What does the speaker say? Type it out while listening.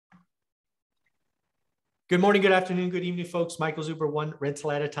Good morning, good afternoon, good evening, folks. Michael Zuber, one rental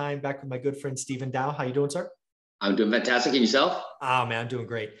at a time, back with my good friend, Stephen Dow. How you doing, sir? I'm doing fantastic. And yourself? Oh, man, I'm doing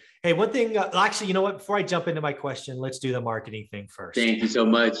great. Hey, one thing, actually, you know what? Before I jump into my question, let's do the marketing thing first. Thank you so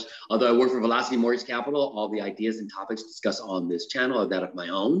much. Although I work for Velocity Mortgage Capital, all the ideas and topics discussed on this channel are that of my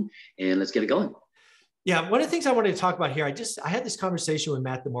own. And let's get it going. Yeah, one of the things I wanted to talk about here, I had this conversation with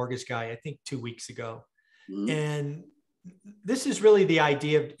Matt, the mortgage guy, I think 2 weeks ago. And this is really the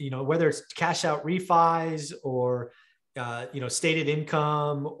idea of, whether it's cash out refis or, stated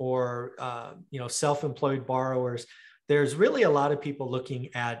income or, self-employed borrowers. There's really a lot of people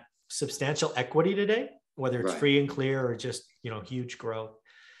looking at substantial equity today, whether it's free and clear or just, huge growth.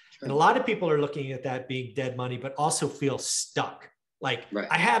 Sure. And a lot of people are looking at that being dead money, but also feel stuck. Like,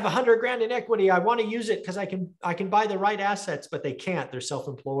 I have 100 grand in equity. I want to use it because I can buy the right assets, but they can't. They're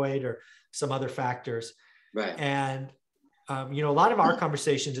self-employed or some other factors. Right. And, a lot of our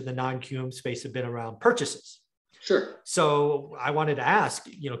conversations in the non-QM space have been around purchases. Sure. So I wanted to ask,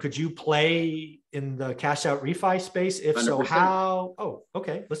 could you play in the cash out refi space? If 100%. So, how? Oh,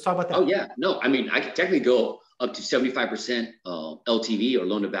 okay. Let's talk about that. Oh, yeah. No, I mean, I could technically go up to 75% LTV or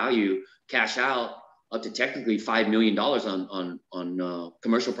loan to value, cash out up to technically $5 million on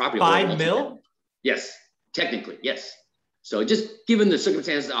commercial property. $5 million? Yes, technically, yes. So just given the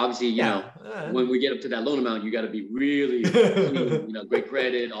circumstances, obviously, when we get up to that loan amount, you got to be really, great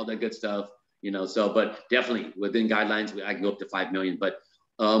credit, all that good stuff. But definitely within guidelines, I can go up to 5 million. But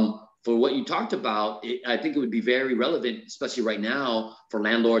for what you talked about, I think it would be very relevant, especially right now for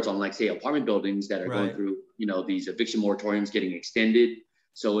landlords on, like, say, apartment buildings that are going through, these eviction moratoriums getting extended.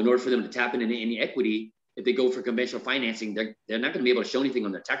 So in order for them to tap into any equity, if they go for conventional financing, they're not going to be able to show anything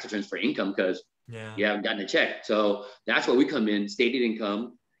on their tax returns for income because you haven't gotten a check. So that's where we come in, stated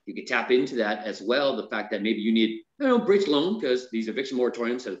income. You can tap into that as well. The fact that maybe you need, bridge loan because these eviction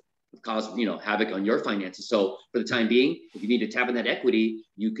moratoriums have caused, havoc on your finances. So for the time being, if you need to tap in that equity,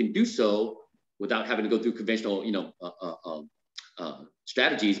 you can do so without having to go through conventional,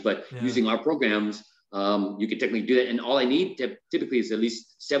 strategies. But using our programs, you can technically do that. And all I need typically is at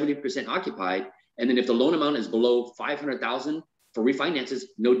least 70% occupied. And then if the loan amount is below 500,000 for refinances,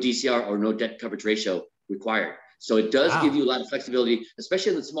 no DCR or no debt coverage ratio required. So it does give you a lot of flexibility,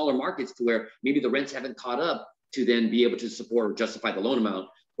 especially in the smaller markets to where maybe the rents haven't caught up to then be able to support or justify the loan amount,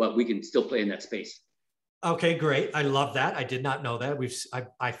 but we can still play in that space. Okay, great. I love that. I did not know that.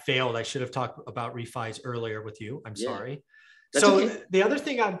 I failed. I should have talked about refis earlier with you. I'm sorry. That's okay. The other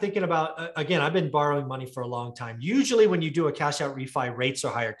thing I'm thinking about, again, I've been borrowing money for a long time. Usually when you do a cash out refi, rates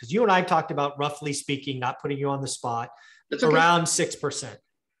are higher because you and I talked about, roughly speaking, not putting you on the spot, around 6%.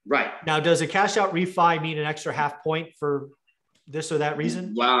 Right. Now, does a cash out refi mean an extra half point for this or that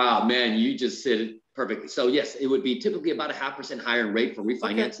reason? Wow, man, you just said it perfectly. So yes, it would be typically about a 0.5% higher in rate for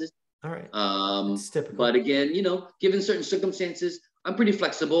refinances. Okay. All right. It's typical. But again, given certain circumstances, I'm pretty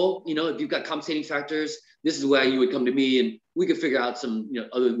flexible. If you've got compensating factors, this is where you would come to me and we could figure out some,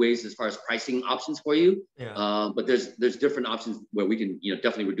 other ways as far as pricing options for you. Yeah. But there's different options where we can,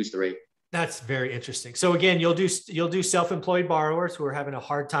 definitely reduce the rate. That's very interesting. So again, you'll do self-employed borrowers who are having a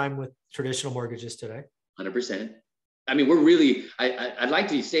hard time with traditional mortgages today. 100%. I mean, we're really, I'd like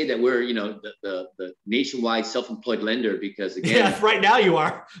to say that we're, the nationwide self-employed lender because again. Yeah, right now you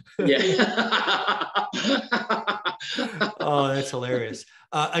are. Yeah. Oh, that's hilarious.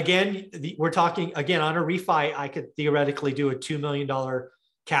 Again, we're talking again on a refi. I could theoretically do a $2 million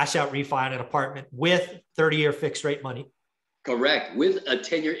cash out refi on an apartment with 30-year fixed rate money. Correct. With a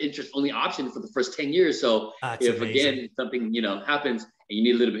 10-year interest only option for the first 10 years. So if again, something, happens and you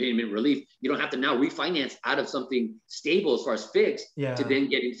need a little bit of payment relief, you don't have to now refinance out of something stable as far as fixed to then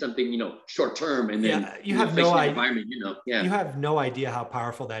getting something, short term. And then you have no idea. You have no idea how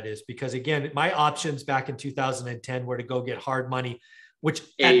powerful that is because again, my options back in 2010 were to go get hard money, which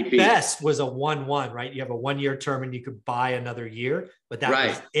at best was a 1-1, right? You have a 1-year term and you could buy another year, but that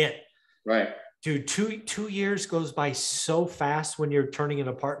was it. Right. Dude, two years goes by so fast when you're turning an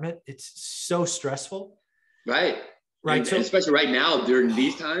apartment. It's so stressful. Right. And especially right now during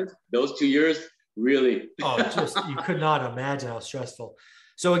these times, those 2 years really. You could not imagine how stressful.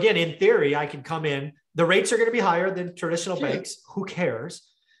 So again, in theory, I can come in. The rates are going to be higher than traditional banks. Who cares?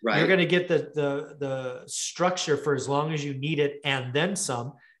 Right. You're going to get the structure for as long as you need it and then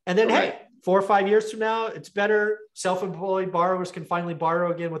some. And then, hey, 4 or 5 years from now, it's better. Self-employed borrowers can finally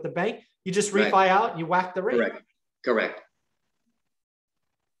borrow again with the bank. You just refi out and you whack the rate. Correct.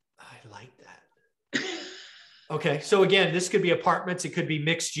 I like that. Okay. So again, this could be apartments. It could be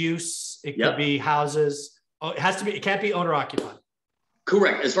mixed use. It could be houses. Oh, it can't be owner occupied.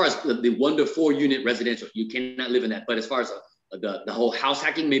 Correct. As far as the 1 to 4 unit residential, you cannot live in that. But as far as the whole house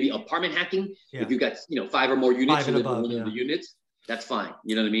hacking, maybe apartment hacking. Yeah. If you've got 5 or more units, you live in one of the units, that's fine.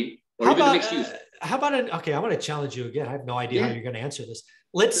 You know what I mean? Or even the mixed use. How about okay, I want to challenge you again. I have no idea how you're going to answer this.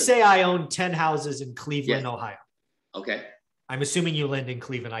 Let's say I own 10 houses in Cleveland, Ohio. Okay. I'm assuming you live in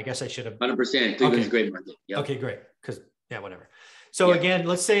Cleveland. I guess I should have. 100%. Cleveland's a great market. Yep. Okay, great. Because whatever. So again,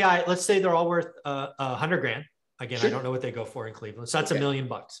 let's say they're all worth $100,000. Again, I don't know what they go for in Cleveland. So that's $1 million.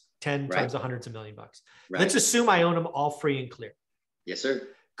 10 times 100's $1 million. Right. Let's assume I own them all free and clear. Yes, sir.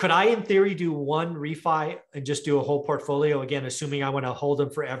 Could I, in theory, do one refi and just do a whole portfolio? Again, assuming I want to hold them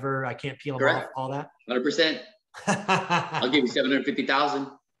forever, I can't peel them off, all that. 100%. I'll give you $750,000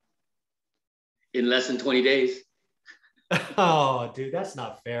 in less than 20 days. Oh, dude, that's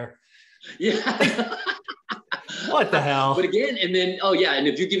not fair. Yeah. What the hell? But again, and then, and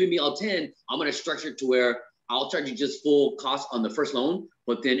if you're giving me all 10, I'm going to structure it to where I'll charge you just full cost on the first loan,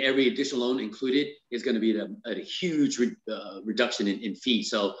 but then every additional loan included is going to be at a huge reduction in fees.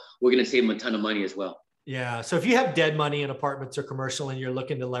 So we're going to save them a ton of money as well. Yeah. So if you have dead money in apartments or commercial and you're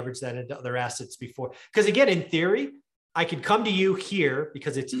looking to leverage that into other assets before, because again, in theory, I could come to you here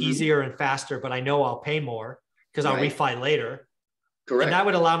because it's easier and faster, but I know I'll pay more because I'll refi later. Correct. And that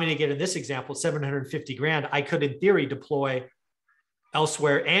would allow me to get, in this example, $750,000. I could, in theory, deploy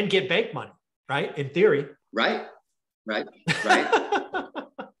elsewhere and get bank money, right? In theory. Right.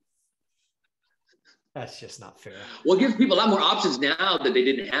 That's just not fair. Well, it gives people a lot more options now that they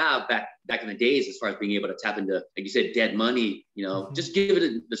didn't have back in the days, as far as being able to tap into, like you said, dead money. Just give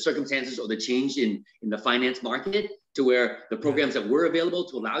it the circumstances or the change in the finance market to where the programs that were available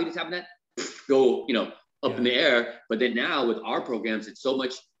to allow you to tap in that go, up in the air. But then now with our programs, it's so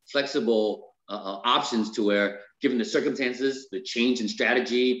much flexible options to where, given the circumstances, the change in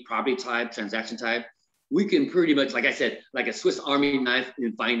strategy, property type, transaction type, we can pretty much, like I said, like a Swiss Army knife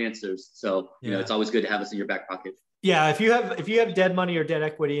in financiers. So, it's always good to have us in your back pocket. Yeah. If you have dead money or dead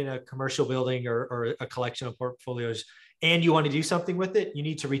equity in a commercial building or a collection of portfolios, and you want to do something with it, you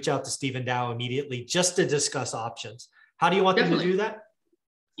need to reach out to Stephen Dow immediately just to discuss options. How do you want them to do that?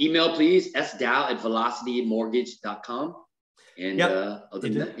 Email, please, sdow@velocitymortgage.com. And I'll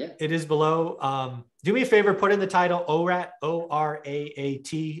do that. Yeah. It is below. Do me a favor, put in the title ORAT,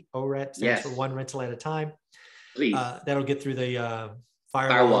 ORAAT. ORAT stands for one rental at a time. Please. That'll get through the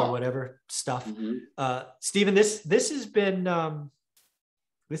firewall or whatever stuff. Stephen, this has been a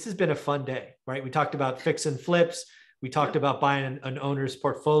fun day, right? We talked about fix and flips. We talked about buying an owner's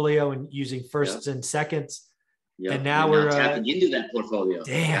portfolio and using firsts and seconds. Yep. And now we're tapping into that portfolio.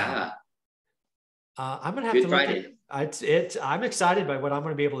 Damn. Yeah. I'm gonna have to look at it. I'm excited by what I'm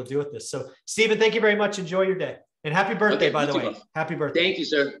going to be able to do with this. So, Stephen, thank you very much. Enjoy your day, and happy birthday, by the way. Happy birthday. Thank you,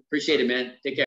 sir. Appreciate it, man. Take care.